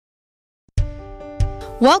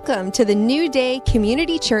Welcome to the New Day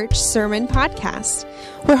Community Church Sermon Podcast.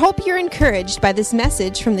 We hope you're encouraged by this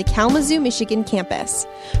message from the Kalamazoo, Michigan campus.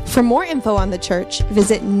 For more info on the church,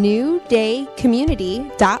 visit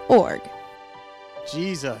newdaycommunity.org.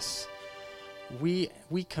 Jesus, we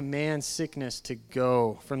command sickness to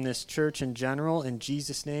go from this church in general in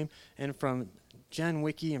Jesus' name, and from Jen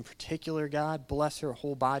Wicke in particular. God, bless her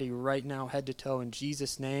whole body right now, head to toe, in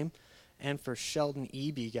Jesus' name. And for Sheldon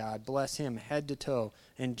Eby, God, bless him head to toe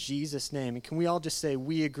in Jesus' name. And can we all just say,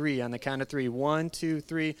 we agree on the count of three? 1, 2,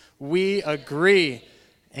 3. We agree.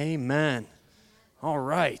 Amen. All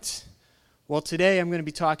right. Well, today I'm going to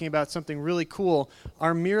be talking about something really cool.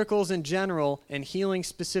 Our miracles in general and healing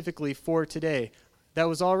specifically for today. That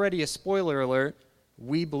was already a spoiler alert.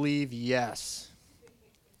 We believe yes.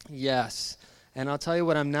 Yes. And I'll tell you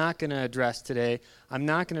what I'm not going to address today. I'm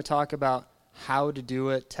not going to talk about how to do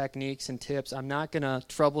it, techniques and tips. I'm not going to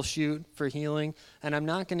troubleshoot for healing, and I'm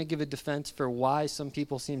not going to give a defense for why some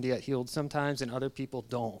people seem to get healed sometimes and other people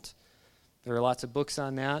don't. There are lots of books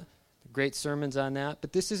on that, great sermons on that,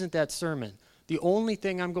 but this isn't that sermon. The only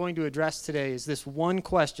thing I'm going to address today is this one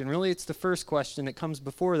question. Really, it's the first question that comes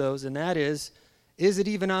before those, and that is it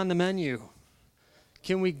even on the menu?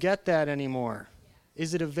 Can we get that anymore?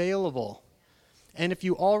 Is it available? And if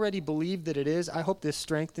you already believe that it is, I hope this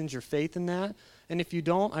strengthens your faith in that. And if you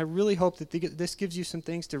don't, I really hope that this gives you some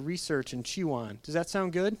things to research and chew on. Does that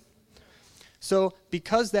sound good? So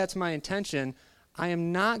because that's my intention, I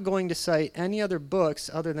am not going to cite any other books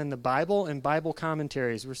other than the Bible and Bible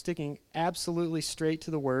commentaries. We're sticking absolutely straight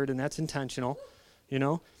to the Word, and that's intentional, you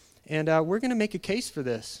know. And we're going to make a case for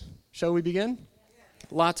this. Shall we begin?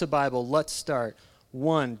 Lots of Bible. Let's start.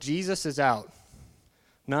 1, Jesus is out.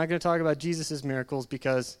 Not going to talk about Jesus' miracles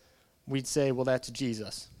because we'd say, well, that's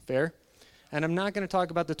Jesus. Fair? And I'm not going to talk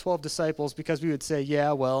about the 12 disciples because we would say,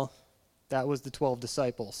 yeah, well, that was the 12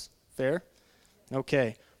 disciples. Fair?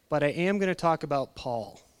 Okay. But I am going to talk about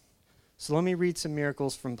Paul. So let me read some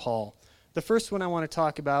miracles from Paul. The first one I want to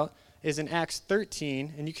talk about is in Acts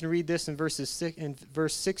 13, and you can read this in verse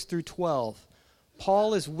 6 through 12.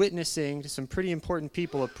 Paul is witnessing to some pretty important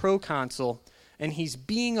people, a proconsul, and he's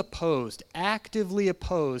being opposed, actively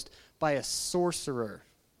opposed, by a sorcerer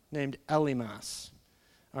named Elymas.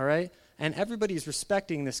 All right? And everybody's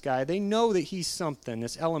respecting this guy. They know that he's something,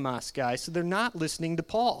 this Elymas guy, so they're not listening to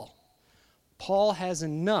Paul. Paul has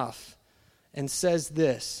enough and says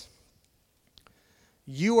this: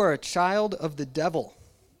 "You are a child of the devil."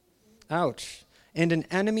 Ouch. "And an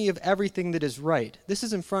enemy of everything that is right." This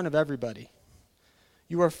is in front of everybody.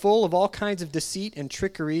 "You are full of all kinds of deceit and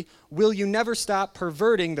trickery. Will you never stop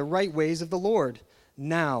perverting the right ways of the Lord?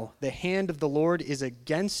 Now the hand of the Lord is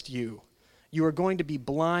against you. You are going to be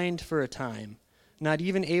blind for a time, not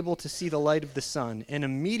even able to see the light of the sun." And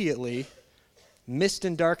immediately, mist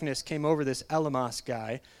and darkness came over this Elymas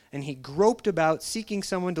guy, and he groped about, seeking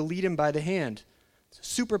someone to lead him by the hand.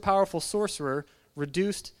 Super powerful sorcerer,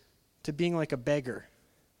 reduced to being like a beggar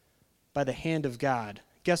by the hand of God.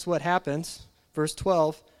 Guess what happens? Verse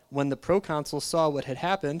 12, when the proconsul saw what had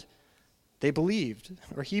happened, they believed,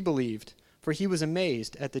 or he believed, for he was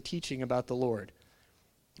amazed at the teaching about the Lord.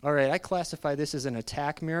 All right, I classify this as an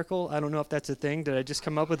attack miracle. I don't know if that's a thing. Did I just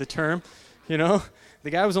come up with a term? You know, the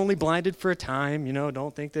guy was only blinded for a time. You know,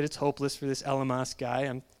 don't think that it's hopeless for this Elymas guy.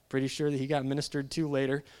 I'm pretty sure that he got ministered to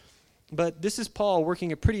later. But this is Paul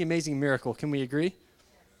working a pretty amazing miracle. Can we agree?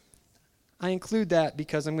 I include that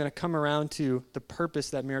because I'm going to come around to the purpose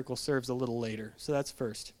that miracle serves a little later. So that's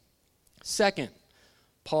first. Second,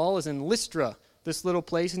 Paul is in Lystra, this little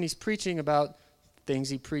place, and he's preaching about things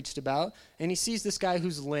he preached about, and he sees this guy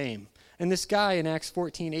who's lame. And this guy in Acts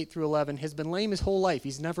 14, 8 through 11, has been lame his whole life.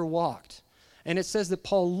 He's never walked. And it says that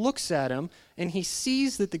Paul looks at him, and he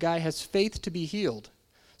sees that the guy has faith to be healed.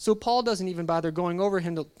 So Paul doesn't even bother going over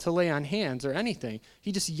him to lay on hands or anything.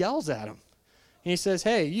 He just yells at him. And he says,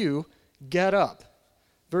 "Hey, you, get up."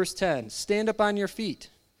 Verse 10, "Stand up on your feet."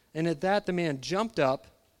 And at that, the man jumped up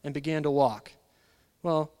and began to walk.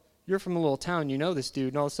 Well, you're from a little town, you know this dude,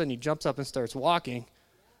 and all of a sudden he jumps up and starts walking.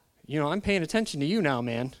 You know, I'm paying attention to you now,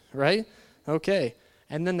 man, right? Okay.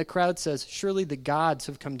 And then the crowd says, "Surely the gods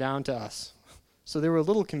have come down to us." So they were a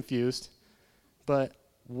little confused, but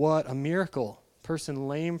what a miracle. Person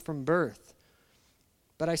lame from birth.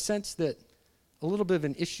 But I sense that a little bit of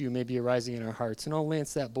an issue may be arising in our hearts, and I'll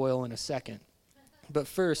lance that boil in a second. But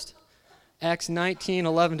first, Acts 19,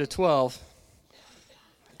 11 to 12.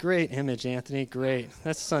 Great image, Anthony, great.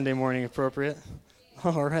 That's Sunday morning appropriate.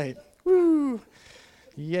 All right. Woo!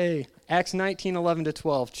 Yay. Acts 19, 11 to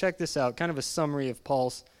 12. Check this out, kind of a summary of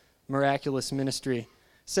Paul's miraculous ministry. It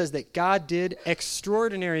says that God did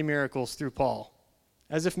extraordinary miracles through Paul.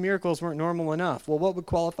 as if miracles weren't normal enough. Well, what would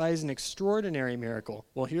qualify as an extraordinary miracle?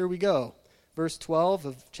 Well, here we go. Verse 12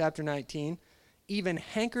 of chapter 19, even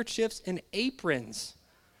handkerchiefs and aprons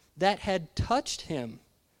that had touched him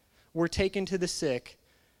were taken to the sick,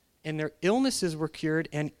 and their illnesses were cured,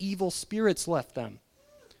 and evil spirits left them.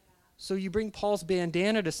 So you bring Paul's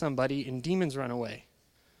bandana to somebody, and demons run away.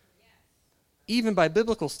 Even by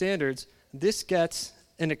biblical standards, this gets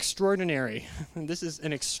an extraordinary. This is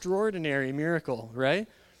an extraordinary miracle, right?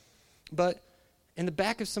 But in the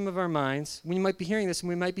back of some of our minds, we might be hearing this, and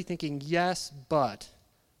we might be thinking, yes, but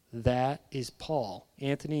that is Paul.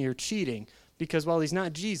 Anthony, you're cheating. Because while he's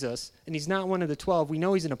not Jesus, and he's not one of the 12, we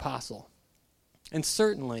know he's an apostle. And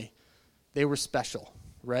certainly, they were special,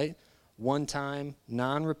 right? One-time,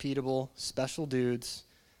 non-repeatable, special dudes.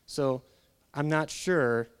 So I'm not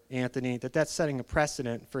sure, Anthony, that that's setting a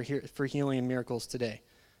precedent for healing and miracles today.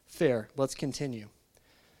 Fair. Let's continue.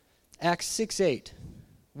 Acts 6:8.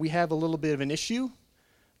 We have a little bit of an issue.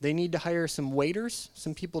 They need to hire some waiters,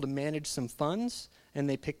 some people to manage some funds, and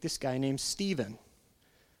they pick this guy named Stephen.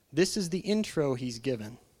 This is the intro he's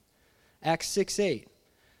given. Acts 6:8.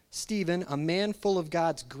 Stephen, a man full of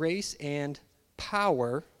God's grace and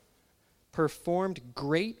power, performed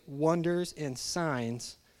great wonders and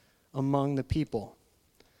signs among the people.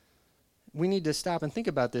 We need to stop and think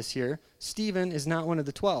about this here. Stephen is not one of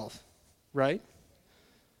the 12, right?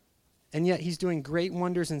 And yet he's doing great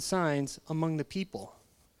wonders and signs among the people.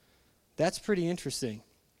 That's pretty interesting.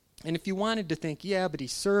 And if you wanted to think, yeah, but he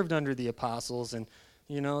served under the apostles, and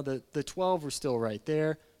the 12 were still right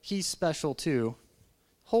there, he's special too.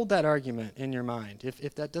 Hold that argument in your mind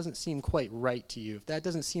if that doesn't seem quite right to you, if that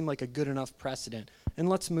doesn't seem like a good enough precedent. And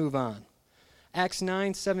let's move on. Acts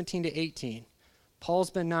 9:17-18.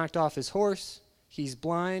 Paul's been knocked off his horse. He's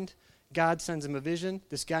blind. God sends him a vision.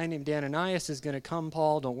 This guy named Ananias is going to come,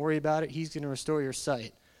 Paul. Don't worry about it. He's going to restore your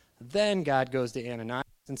sight. Then God goes to Ananias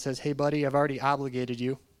and says, hey, buddy, I've already obligated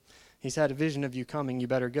you. He's had a vision of you coming. You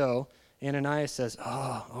better go. Ananias says,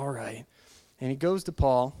 oh, all right. And he goes to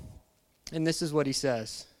Paul, and this is what he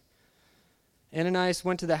says. Ananias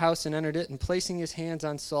went to the house and entered it, and placing his hands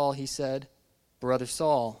on Saul, he said, Brother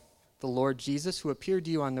Saul, the Lord Jesus, who appeared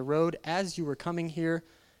to you on the road as you were coming here,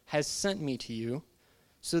 has sent me to you,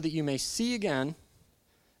 so that you may see again,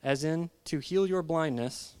 as in to heal your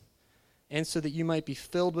blindness, and so that you might be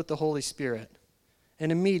filled with the Holy Spirit.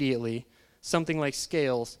 And immediately, something like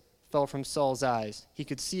scales fell from Saul's eyes. He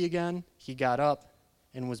could see again, he got up,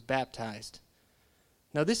 and was baptized.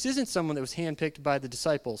 Now, this isn't someone that was handpicked by the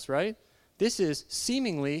disciples, right? This is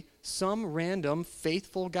seemingly some random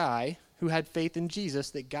faithful guy who had faith in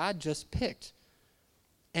Jesus that God just picked.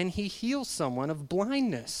 And he heals someone of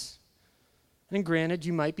blindness. And granted,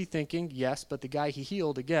 you might be thinking, yes, but the guy he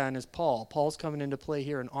healed, again, is Paul. Paul's coming into play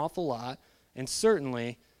here an awful lot. And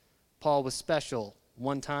certainly, Paul was special.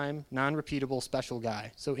 One-time, non-repeatable, special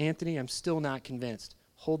guy. So, Anthony, I'm still not convinced.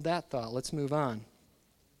 Hold that thought. Let's move on.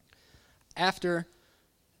 After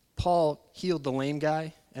Paul healed the lame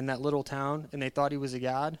guy in that little town, and they thought he was a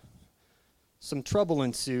god, some trouble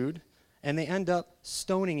ensued, and they end up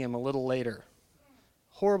stoning him a little later.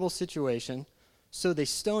 Horrible situation. So they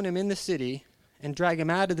stone him in the city and drag him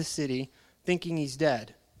out of the city thinking he's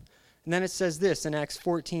dead. And then it says this in Acts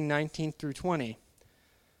 14:19-20.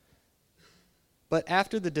 But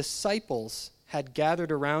after the disciples had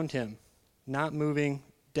gathered around him, not moving,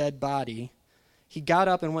 dead body, he got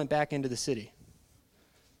up and went back into the city.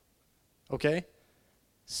 Okay?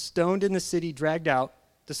 Stoned in the city, dragged out,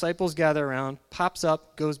 disciples gather around, pops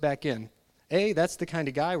up, goes back in. A, that's the kind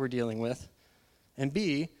of guy we're dealing with. And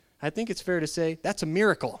B, I think it's fair to say that's a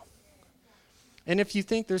miracle. And if you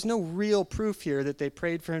think there's no real proof here that they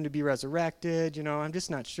prayed for him to be resurrected, I'm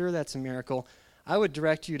just not sure that's a miracle, I would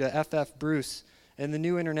direct you to F.F. Bruce in the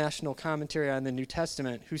New International Commentary on the New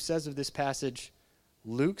Testament, who says of this passage,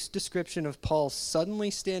 Luke's description of Paul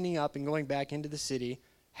suddenly standing up and going back into the city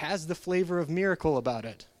has the flavor of miracle about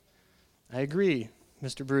it. I agree,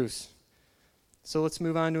 Mr. Bruce. So let's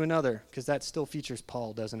move on to another, because that still features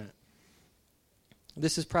Paul, doesn't it?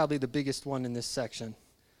 This is probably the biggest one in this section.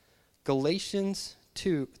 Galatians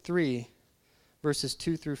 3, verses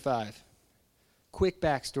 2-5. Quick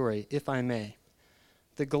backstory, if I may.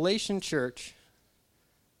 The Galatian church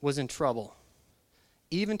was in trouble.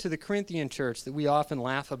 Even to the Corinthian church that we often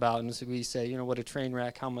laugh about, and we say, what a train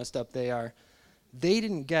wreck, how messed up they are. They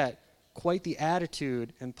didn't get quite the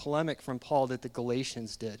attitude and polemic from Paul that the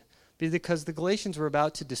Galatians did. Because the Galatians were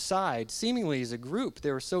about to decide, seemingly as a group,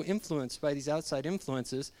 they were so influenced by these outside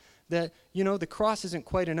influences that, the cross isn't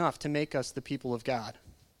quite enough to make us the people of God.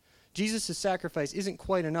 Jesus' sacrifice isn't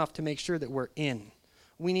quite enough to make sure that we're in.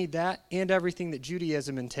 We need that and everything that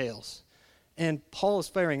Judaism entails. And Paul is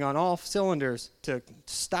firing on all cylinders to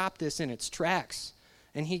stop this in its tracks.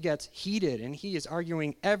 And he gets heated, and he is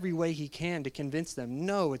arguing every way he can to convince them,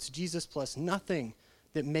 no, it's Jesus plus nothing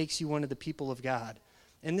that makes you one of the people of God.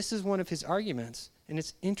 And this is one of his arguments, and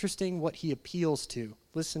it's interesting what he appeals to.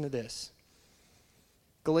 Listen to this.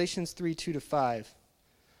 Galatians 3:2-5.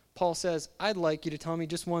 Paul says, I'd like you to tell me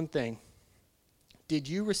just one thing. Did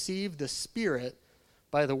you receive the Spirit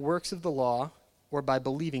by the works of the law or by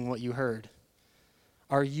believing what you heard?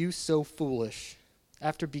 Are you so foolish?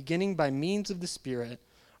 After beginning by means of the Spirit,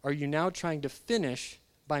 are you now trying to finish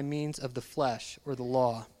by means of the flesh or the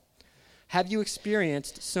law? Have you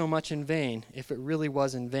experienced so much in vain, if it really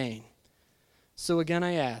was in vain? So again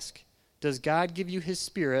I ask, does God give you his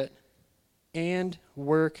Spirit and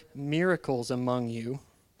work miracles among you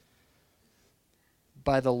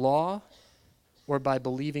by the law or by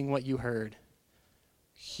believing what you heard?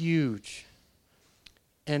 Huge.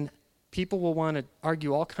 And people will want to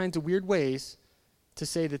argue all kinds of weird ways to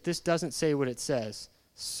say that this doesn't say what it says.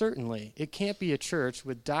 Certainly, it can't be a church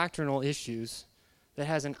with doctrinal issues that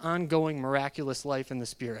has an ongoing miraculous life in the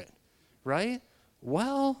Spirit, right?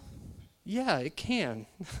 Well, yeah, it can.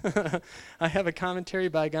 I have a commentary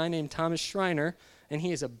by a guy named Thomas Schreiner, and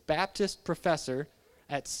he is a Baptist professor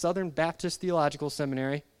at Southern Baptist Theological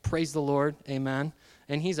Seminary. Praise the Lord, amen.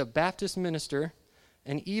 And he's a Baptist minister,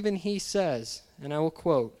 and even he says, and I will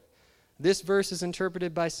quote, "This verse is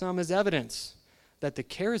interpreted by some as evidence that the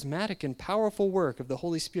charismatic and powerful work of the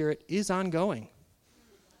Holy Spirit is ongoing."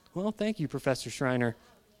 Well, thank you, Professor Schreiner.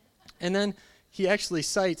 And then he actually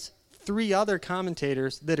cites 3 other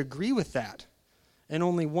commentators that agree with that, and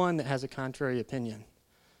only one that has a contrary opinion.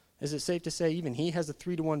 Is it safe to say even he has a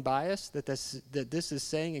 3-to-1 bias, that this is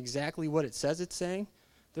saying exactly what it says it's saying?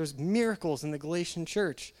 There's miracles in the Galatian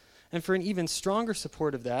church. And for an even stronger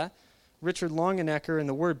support of that, Richard Longenecker in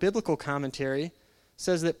the Word Biblical Commentary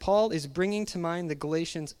says that Paul is bringing to mind the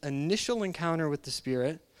Galatians' initial encounter with the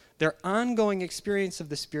Spirit, their ongoing experience of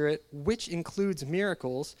the Spirit, which includes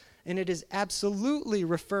miracles, and it is absolutely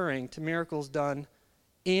referring to miracles done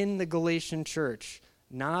in the Galatian church,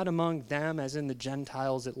 not among them as in the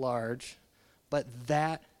Gentiles at large, but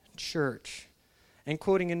that church. And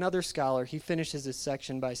quoting another scholar, he finishes his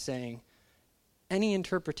section by saying, any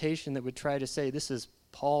interpretation that would try to say this is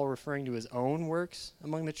Paul referring to his own works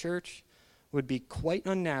among the church would be quite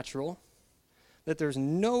unnatural, that there's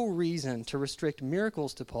no reason to restrict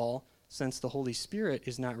miracles to Paul since the Holy Spirit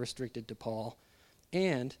is not restricted to Paul,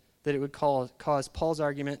 and that it would cause Paul's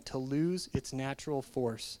argument to lose its natural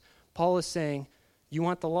force. Paul is saying, you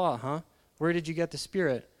want the law, huh? Where did you get the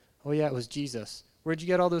Spirit? Oh yeah, it was Jesus. Where'd you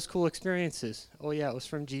get all those cool experiences? Oh yeah, it was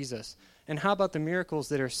from Jesus. And how about the miracles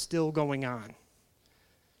that are still going on?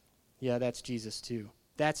 Yeah, that's Jesus too.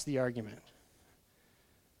 That's the argument.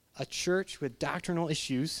 A church with doctrinal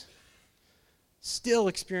issues still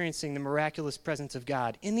experiencing the miraculous presence of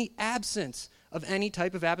God in the absence of any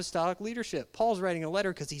type of apostolic leadership. Paul's writing a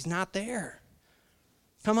letter because he's not there.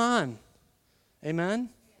 Come on. Amen?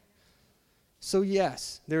 So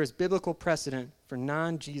yes, there is biblical precedent for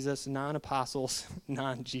non-Jesus, non-apostles,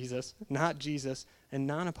 non-Jesus, not Jesus, and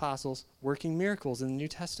non-apostles working miracles in the New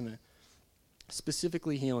Testament,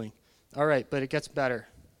 specifically healing. All right, but it gets better.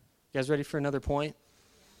 You guys ready for another point?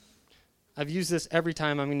 I've used this every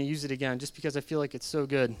time. I'm going to use it again just because I feel like it's so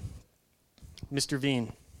good. Mr.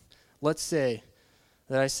 Veen, let's say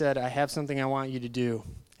that I said, I have something I want you to do,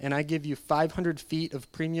 and I give you 500 feet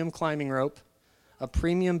of premium climbing rope, a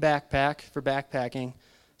premium backpack for backpacking,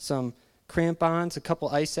 some crampons, a couple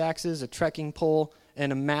ice axes, a trekking pole,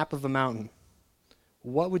 and a map of a mountain.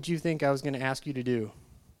 What would you think I was going to ask you to do?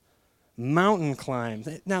 Mountain climb.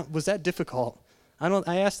 Now, was that difficult?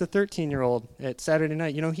 I asked the 13-year-old at Saturday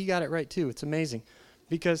night. He got it right too. It's amazing.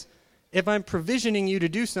 Because if I'm provisioning you to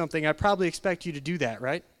do something, I probably expect you to do that,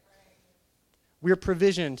 right? We're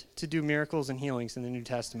provisioned to do miracles and healings in the New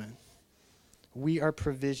Testament. We are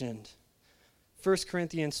provisioned. 1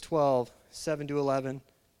 Corinthians 12, 7-11,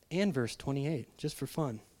 and verse 28, just for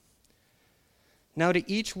fun. Now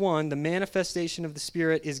to each one, the manifestation of the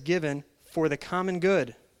Spirit is given for the common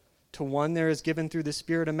good. To one there is given through the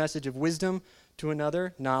Spirit a message of wisdom, to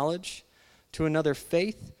another knowledge, to another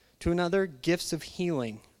faith, to another gifts of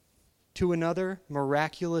healing, to another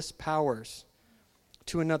miraculous powers,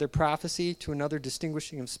 to another prophecy, to another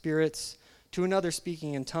distinguishing of spirits, to another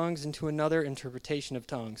speaking in tongues, and to another interpretation of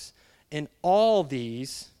tongues. And all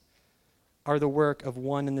these are the work of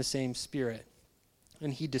one and the same Spirit.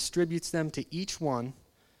 And he distributes them to each one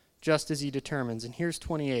just as he determines. And here's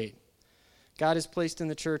 28. God has placed in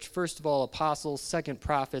the church, first of all, apostles, second,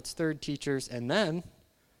 prophets, third, teachers, and then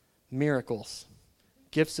miracles,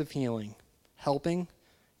 gifts of healing, helping,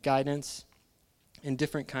 guidance, and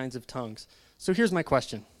different kinds of tongues. So here's my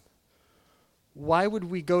question. Why would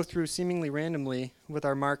we go through seemingly randomly with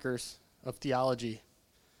our markers of theology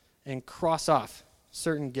and cross off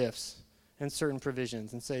certain gifts and certain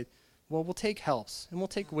provisions and say, well, we'll take helps and we'll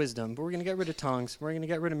take wisdom, but we're going to get rid of tongues, we're going to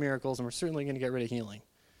get rid of miracles, and we're certainly going to get rid of healing?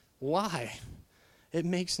 Why? It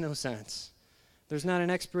makes no sense. There's not an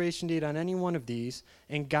expiration date on any one of these,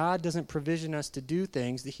 and God doesn't provision us to do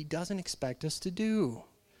things that he doesn't expect us to do.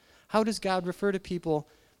 How does God refer to people,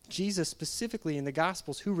 Jesus specifically in the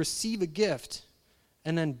Gospels, who receive a gift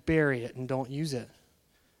and then bury it and don't use it?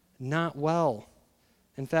 Not well.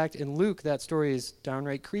 In fact, in Luke, that story is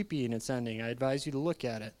downright creepy in its ending. I advise you to look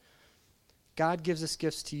at it. God gives us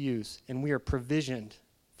gifts to use, and we are provisioned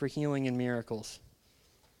for healing and miracles.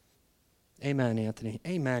 Amen, Anthony.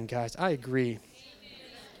 Amen, guys. I agree.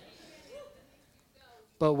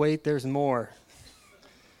 But wait, there's more.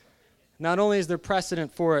 Not only is there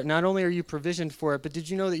precedent for it, not only are you provisioned for it, but did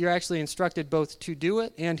you know that you're actually instructed both to do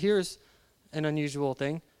it, and here's an unusual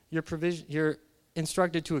thing, you're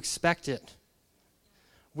instructed to expect it.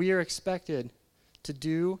 We are expected to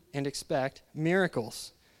do and expect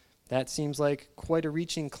miracles. That seems like quite a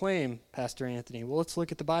reaching claim, Pastor Anthony. Well, let's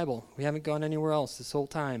look at the Bible. We haven't gone anywhere else this whole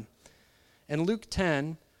time. In Luke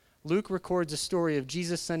 10, Luke records a story of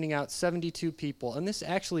Jesus sending out 72 people, and this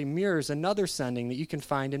actually mirrors another sending that you can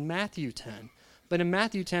find in Matthew 10. But in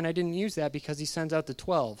Matthew 10, I didn't use that because he sends out the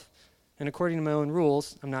 12. And according to my own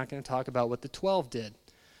rules, I'm not going to talk about what the 12 did.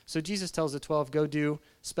 So Jesus tells the 12, go do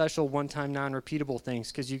special one-time non-repeatable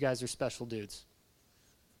things because you guys are special dudes,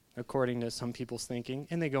 according to some people's thinking,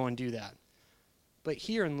 and they go and do that. But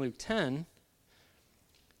here in Luke 10,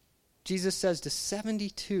 Jesus says to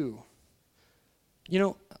 72, you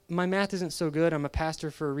know, my math isn't so good, I'm a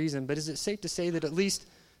pastor for a reason, but is it safe to say that at least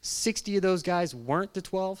 60 of those guys weren't the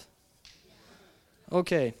 12?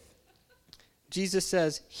 Okay. Jesus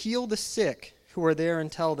says, heal the sick who are there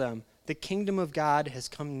and tell them, the kingdom of God has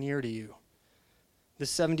come near to you. The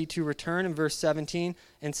 72 return in verse 17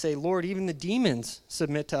 and say, Lord, even the demons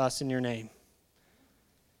submit to us in your name.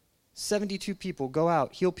 72 people go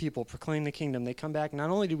out, heal people, proclaim the kingdom. They come back. Not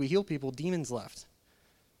only do we heal people, demons left.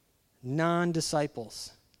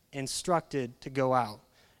 Non-disciples instructed to go out.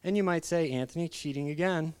 And you might say, Anthony, cheating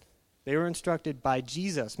again. They were instructed by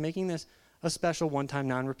Jesus, making this a special one-time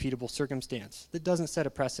non-repeatable circumstance that doesn't set a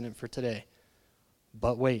precedent for today.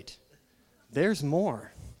 But wait, there's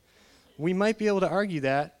more. We might be able to argue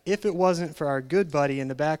that if it wasn't for our good buddy in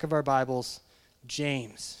the back of our Bibles,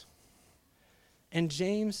 James. And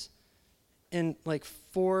James, in like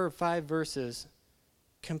 4 or 5 verses,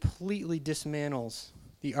 completely dismantles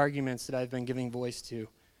the arguments that I've been giving voice to.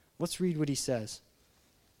 Let's read what he says.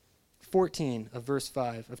 14 of verse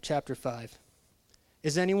 5 of chapter 5.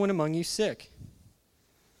 Is anyone among you sick?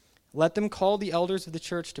 Let them call the elders of the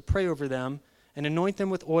church to pray over them and anoint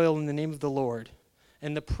them with oil in the name of the Lord.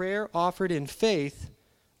 And the prayer offered in faith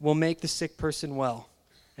will make the sick person well,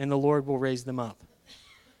 and the Lord will raise them up.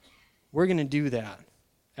 We're going to do that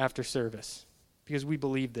after service because we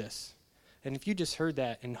believe this. And if you just heard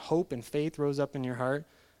that and hope and faith rose up in your heart,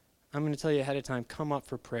 I'm going to tell you ahead of time, come up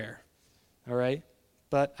for prayer. All right?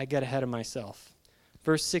 But I get ahead of myself.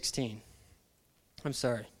 Verse 16. I'm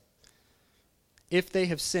sorry. If they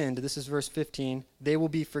have sinned, this is verse 15, they will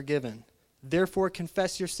be forgiven. Therefore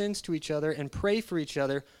confess your sins to each other and pray for each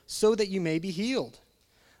other so that you may be healed.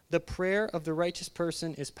 The prayer of the righteous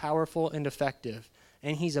person is powerful and effective.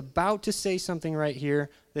 And he's about to say something right here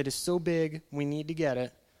that is so big we need to get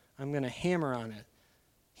it. I'm going to hammer on it.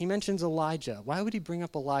 He mentions Elijah. Why would he bring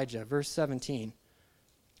up Elijah? Verse 17.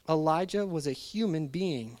 Elijah was a human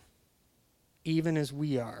being, even as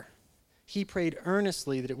we are. He prayed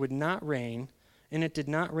earnestly that it would not rain, and it did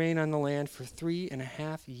not rain on the land for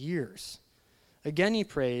 3.5 years. Again he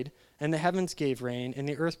prayed, and the heavens gave rain, and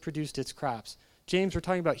the earth produced its crops. James, we're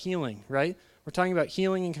talking about healing, right? We're talking about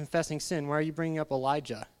healing and confessing sin. Why are you bringing up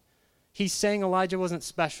Elijah? He's saying Elijah wasn't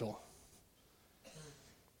special.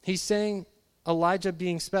 He's saying Elijah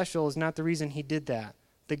being special is not the reason he did that.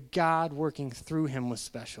 The God working through him was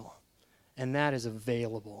special, and that is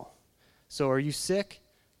available. So are you sick?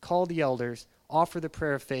 Call the elders, offer the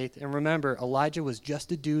prayer of faith, and remember, Elijah was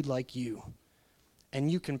just a dude like you, and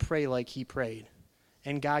you can pray like he prayed,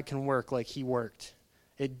 and God can work like he worked.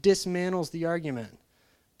 It dismantles the argument.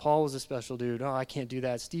 Paul was a special dude. Oh, I can't do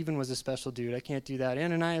that. Stephen was a special dude. I can't do that.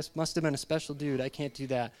 Ananias must have been a special dude. I can't do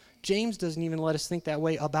that. James doesn't even let us think that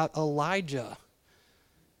way about Elijah.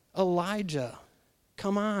 Elijah,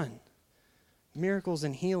 come on. Miracles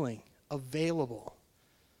and healing available.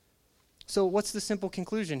 So what's the simple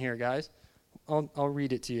conclusion here, guys? I'll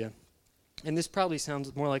read it to you. And this probably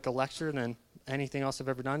sounds more like a lecture than anything else I've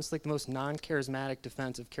ever done. It's like the most non-charismatic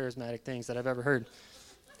defense of charismatic things that I've ever heard.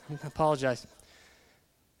 I apologize.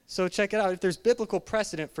 So check it out. If there's biblical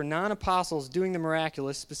precedent for non-apostles doing the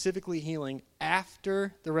miraculous, specifically healing,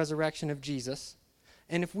 after the resurrection of Jesus,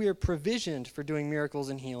 and if we are provisioned for doing miracles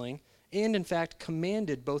and healing, and in fact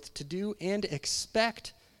commanded both to do and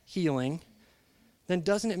expect healing, then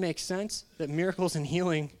doesn't it make sense that miracles and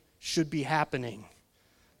healing should be happening?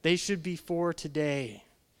 They should be for today.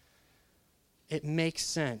 It makes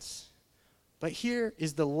sense. But here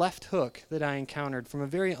is the left hook that I encountered from a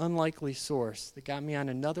very unlikely source that got me on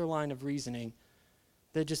another line of reasoning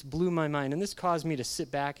that just blew my mind. And this caused me to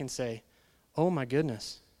sit back and say, oh my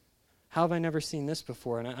goodness, how have I never seen this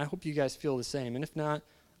before? And I hope you guys feel the same. And if not,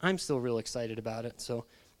 I'm still real excited about it, so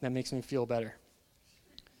that makes me feel better.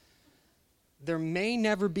 There may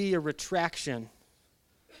never be a retraction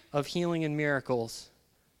of healing and miracles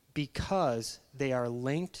because they are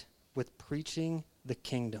linked with preaching the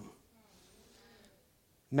kingdom.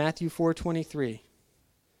 Matthew 4:23.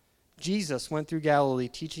 Jesus went through Galilee,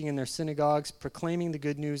 teaching in their synagogues, proclaiming the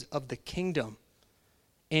good news of the kingdom,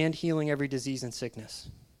 and healing every disease and sickness.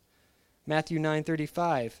 Matthew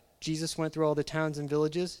 9:35. Jesus went through all the towns and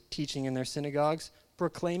villages, teaching in their synagogues,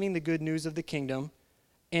 proclaiming the good news of the kingdom,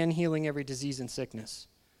 and healing every disease and sickness.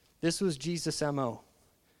 This was Jesus' M.O.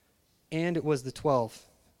 And it was the 12.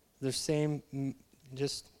 Their same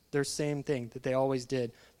thing that they always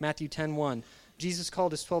did. Matthew 10:1. Jesus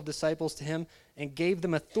called his 12 disciples to him and gave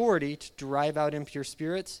them authority to drive out impure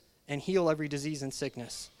spirits and heal every disease and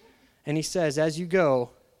sickness. And he says, as you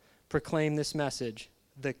go, proclaim this message.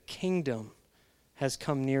 The kingdom has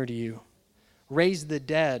come near to you. Raise the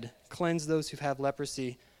dead, cleanse those who have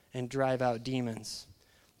leprosy, and drive out demons.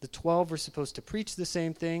 The 12 were supposed to preach the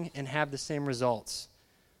same thing and have the same results.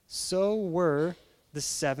 So were the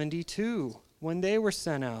 72 when they were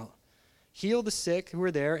sent out. Heal the sick who are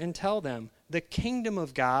there and tell them, the kingdom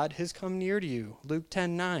of God has come near to you. Luke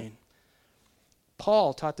 10:9.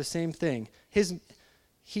 Paul taught the same thing.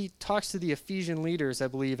 He talks to the Ephesian leaders, I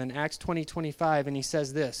believe, in Acts 20:25, and he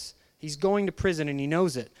says this. He's going to prison, and he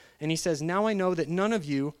knows it. And he says, now I know that none of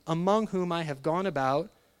you, among whom I have gone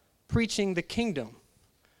about preaching the kingdom,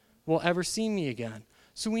 will ever see me again.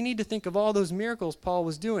 So we need to think of all those miracles Paul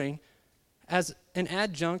was doing as an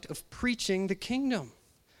adjunct of preaching the kingdom.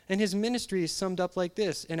 And his ministry is summed up like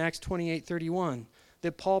this in Acts 28:31,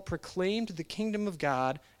 that Paul proclaimed the kingdom of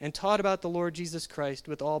God and taught about the Lord Jesus Christ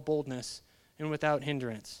with all boldness and without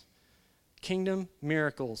hindrance. Kingdom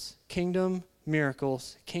miracles, kingdom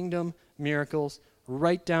miracles, kingdom miracles,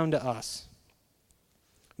 right down to us.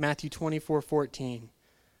 Matthew 24:14.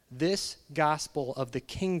 This gospel of the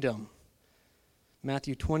kingdom,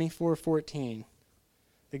 Matthew 24:14,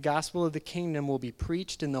 the gospel of the kingdom will be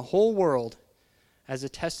preached in the whole world as a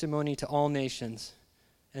testimony to all nations,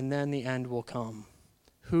 and then the end will come.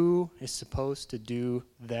 Who is supposed to do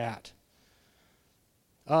that?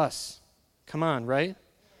 Us. Come on, right?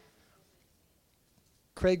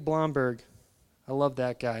 Craig Blomberg, I love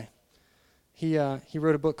that guy. He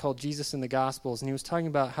wrote a book called Jesus in the Gospels, and he was talking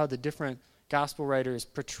about how the different gospel writers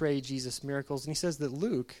portray Jesus' miracles. And he says that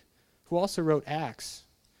Luke, who also wrote Acts,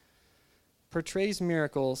 portrays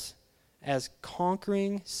miracles as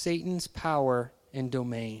conquering Satan's power and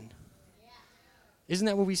domain. Isn't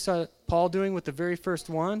that what we saw Paul doing with the very first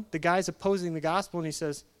one? The guy's opposing the gospel, and he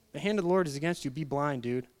says, the hand of the Lord is against you. Be blind,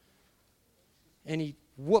 dude. And he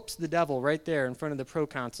whoops the devil right there in front of the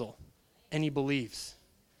proconsul, and he believes.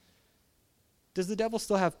 Does the devil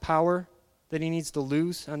still have power that he needs to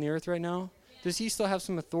lose on the earth right now? Does he still have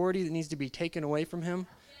some authority that needs to be taken away from him?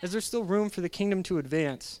 Is there still room for the kingdom to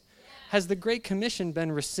advance? Has the Great Commission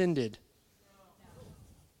been rescinded?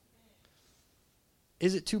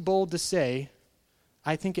 Is it too bold to say,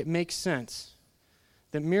 I think it makes sense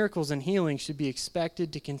that miracles and healing should be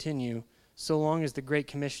expected to continue so long as the Great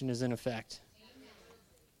Commission is in effect?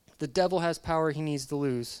 If the devil has power he needs to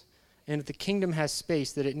lose, and if the kingdom has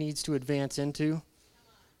space that it needs to advance into,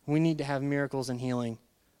 we need to have miracles and healing.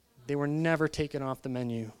 They were never taken off the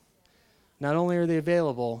menu. Not only are they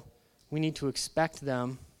available, we need to expect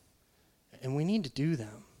them, and we need to do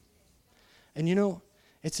them. And you know,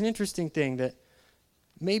 it's an interesting thing that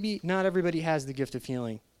maybe not everybody has the gift of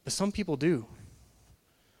healing, but some people do.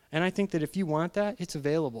 And I think that if you want that, it's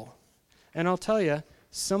available. And I'll tell you,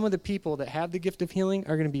 some of the people that have the gift of healing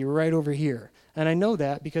are going to be right over here. And I know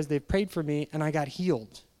that because they've prayed for me and I got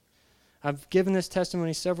healed. I've given this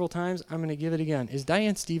testimony several times. I'm going to give it again. Is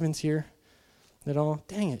Diane Stevens here at all?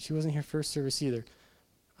 Dang it, she wasn't here first service either.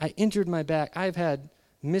 I injured my back. I've had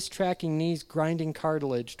mistracking knees, grinding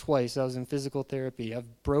cartilage twice. I was in physical therapy.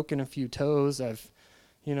 I've broken a few toes. I've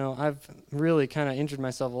really kind of injured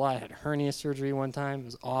myself a lot. I had hernia surgery one time. It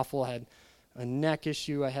was awful. I had a neck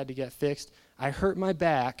issue I had to get fixed. I hurt my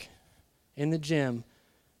back in the gym,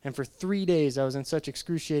 and for 3 days I was in such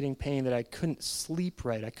excruciating pain that I couldn't sleep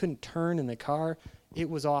right. I couldn't turn in the car. It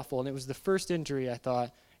was awful, and it was the first injury I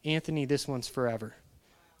thought, Anthony, this one's forever.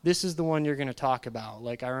 This is the one you're going to talk about.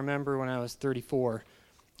 Like, I remember when I was 34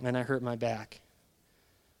 and I hurt my back.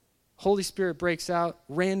 Holy Spirit breaks out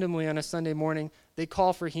randomly on a Sunday morning. They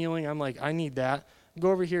call for healing. I'm like, I need that. Go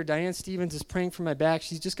over here. Diane Stevens is praying for my back.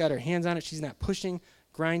 She's just got her hands on it. She's not pushing,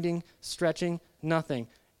 grinding, stretching, nothing.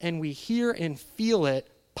 And we hear and feel it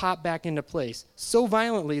pop back into place so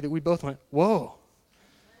violently that we both went, whoa.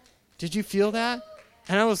 Did you feel that?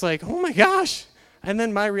 And I was like, oh my gosh. And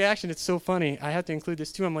then my reaction, it's so funny. I have to include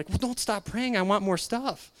this too. I'm like, well, don't stop praying. I want more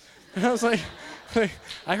stuff. And I was like,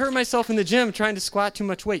 I hurt myself in the gym trying to squat too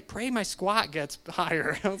much weight. Pray my squat gets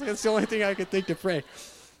higher. I was like, that's the only thing I could think to pray.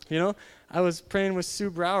 You know, I was praying with Sue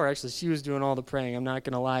Brower, actually. She was doing all the praying. I'm not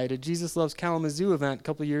going to lie. At a Jesus Loves Kalamazoo event a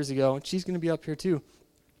couple years ago, and she's going to be up here too.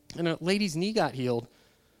 And a lady's knee got healed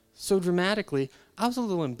so dramatically. I was a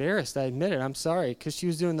little embarrassed, I admit it. I'm sorry, because she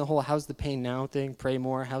was doing the whole how's the pain now thing, pray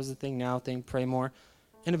more, how's the thing now thing, pray more.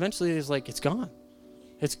 And eventually it was like, it's gone.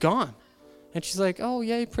 It's gone. And she's like, oh,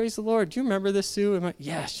 yay, praise the Lord. Do you remember this, Sue? I'm like,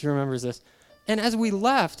 yeah, she remembers this. And as we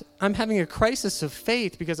left, I'm having a crisis of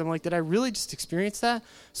faith because I'm like, did I really just experience that?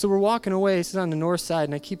 So we're walking away. This is on the north side,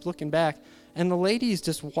 and I keep looking back. And the lady's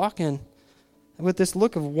just walking with this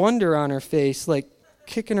look of wonder on her face, like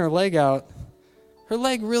kicking her leg out. Her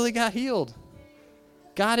leg really got healed.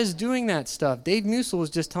 God is doing that stuff. Dave Musil was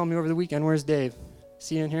just telling me over the weekend. Where's Dave?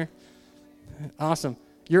 See you in here? Awesome.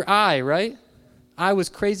 Your eye, right? Eye was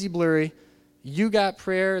crazy blurry. You got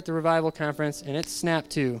prayer at the revival conference, and it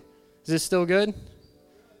snapped too. Is this still good?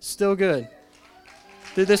 Still good.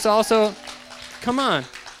 Did this also? Come on.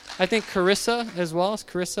 I think Carissa as well. Is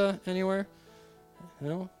Carissa anywhere?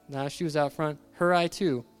 No? Nah, she was out front. Her eye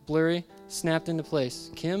too. Blurry. Snapped into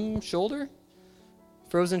place. Kim, shoulder?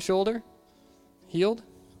 Frozen shoulder? Healed?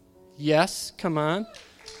 Yes. Come on.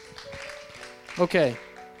 Okay.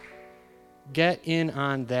 Get in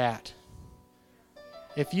on that.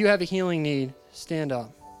 If you have a healing need, stand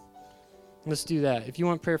up. Let's do that. If you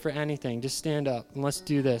want prayer for anything, just stand up and let's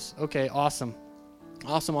do this. Okay, awesome.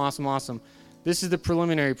 Awesome, awesome, awesome. This is the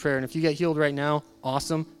preliminary prayer, and if you get healed right now,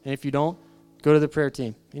 awesome. And if you don't, go to the prayer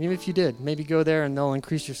team. And even if you did, maybe go there and they'll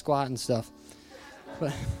increase your squat and stuff.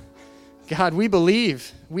 But God, we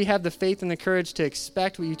believe. We have the faith and the courage to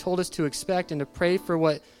expect what you told us to expect and to pray for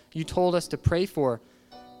what you told us to pray for.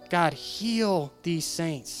 God, heal these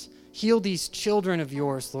saints. Heal these children of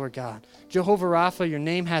yours, Lord God. Jehovah Rapha, your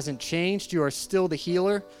name hasn't changed. You are still the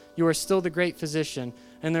healer. You are still the great physician.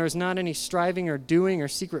 And there is not any striving or doing or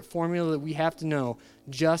secret formula that we have to know,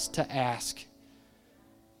 just to ask.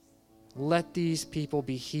 Let these people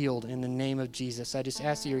be healed in the name of Jesus. I just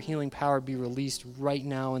ask that your healing power be released right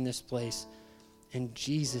now in this place. In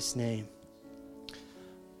Jesus' name.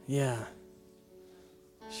 Yeah.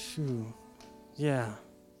 Shoo. Yeah.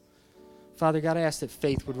 Father God, I ask that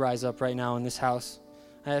faith would rise up right now in this house.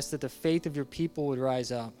 I ask that the faith of your people would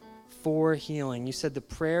rise up for healing. You said the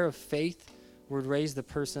prayer of faith would raise the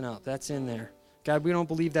person up. That's in there. God, we don't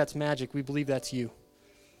believe that's magic. We believe that's you.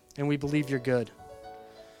 And we believe you're good.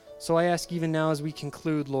 So I ask even now as we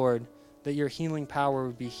conclude, Lord, that your healing power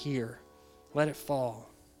would be here. Let it fall.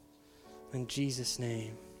 In Jesus'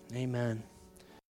 name, amen.